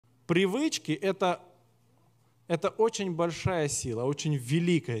привычки – это очень большая сила, очень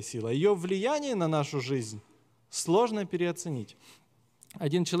великая сила. Ее влияние на нашу жизнь сложно переоценить.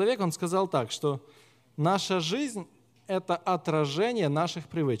 Один человек, он сказал так, что наша жизнь – это отражение наших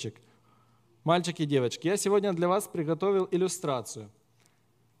привычек. Мальчики и девочки, я сегодня для вас приготовил иллюстрацию.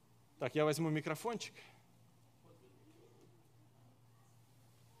 Так, я возьму микрофончик.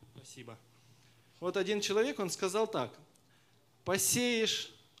 Спасибо. Вот один человек, он сказал так.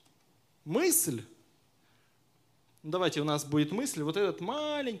 Посеешь мысль, давайте у нас будет мысль, вот этот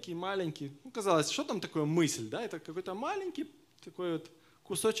маленький, казалось, что там такое мысль, да? Это какой-то маленький такой вот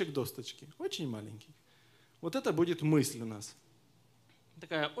кусочек досточки, очень маленький. Вот это будет мысль у нас.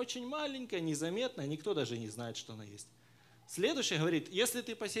 Такая очень маленькая, незаметная, никто даже не знает, что она есть. Следующее говорит, если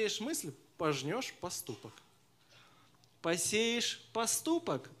ты посеешь мысль, пожнешь поступок. Посеешь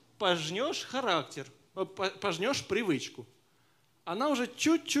поступок, пожнешь характер, пожнешь привычку. Она уже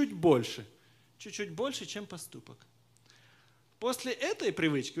чуть-чуть больше, чем поступок. После этой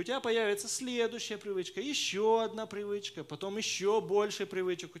привычки у тебя появится следующая привычка, еще одна привычка, потом еще больше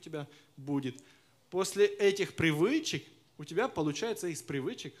привычек у тебя будет. После этих привычек у тебя получается из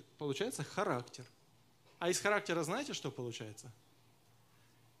привычек получается характер. А из характера знаете, что получается?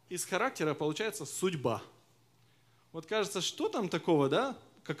 Из характера получается судьба. Вот кажется, что там такого, да?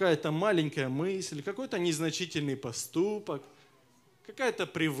 Какая-то маленькая мысль, какой-то незначительный поступок, какая-то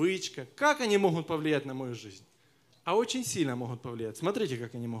привычка. Как они могут повлиять на мою жизнь? А очень сильно могут повлиять. Смотрите,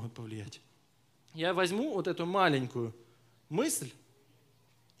 как они могут повлиять. Я возьму вот эту маленькую мысль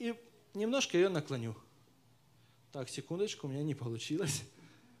и немножко ее наклоню. Так, секундочку, у меня не получилось.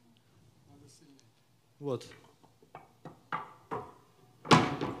 Вот.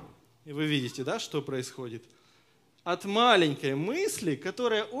 И вы видите, да, что происходит? От маленькой мысли,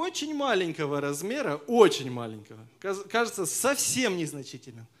 которая очень маленького размера, очень маленького, кажется совсем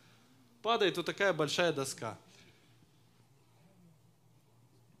незначительным, падает вот такая большая доска.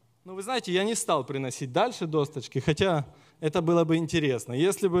 Ну, вы знаете, я не стал приносить дальше досточки, хотя это было бы интересно.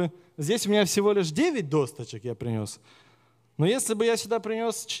 Если бы здесь у меня всего лишь 9 досточек я принес, но если бы я сюда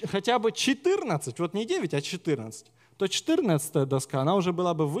принес хотя бы 14, вот не 9, а 14, то 14-я доска, она уже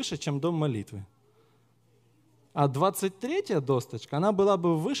была бы выше, чем дом молитвы. А 23-я досточка, она была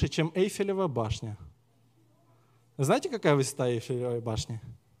бы выше, чем Эйфелева башня. Знаете, какая высота Эйфелевой башни?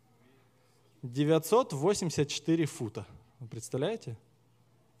 984 фута. Вы представляете?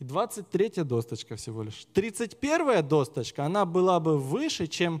 И 23-я досточка всего лишь. 31-я досточка, она была бы выше,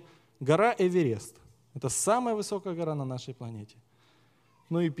 чем гора Эверест. Это самая высокая гора на нашей планете.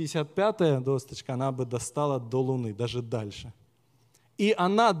 Ну и 55-я досточка, она бы достала до Луны, даже дальше. И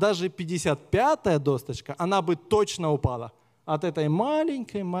она, даже 55-я досточка, она бы точно упала от этой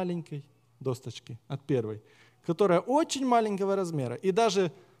маленькой досточки, от первой, которая очень маленького размера. И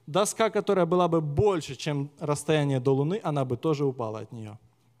даже доска, которая была бы больше, чем расстояние до Луны, она бы тоже упала от нее.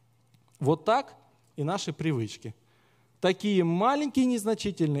 Вот так и наши привычки. Такие маленькие,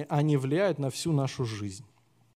 незначительные, они влияют на всю нашу жизнь.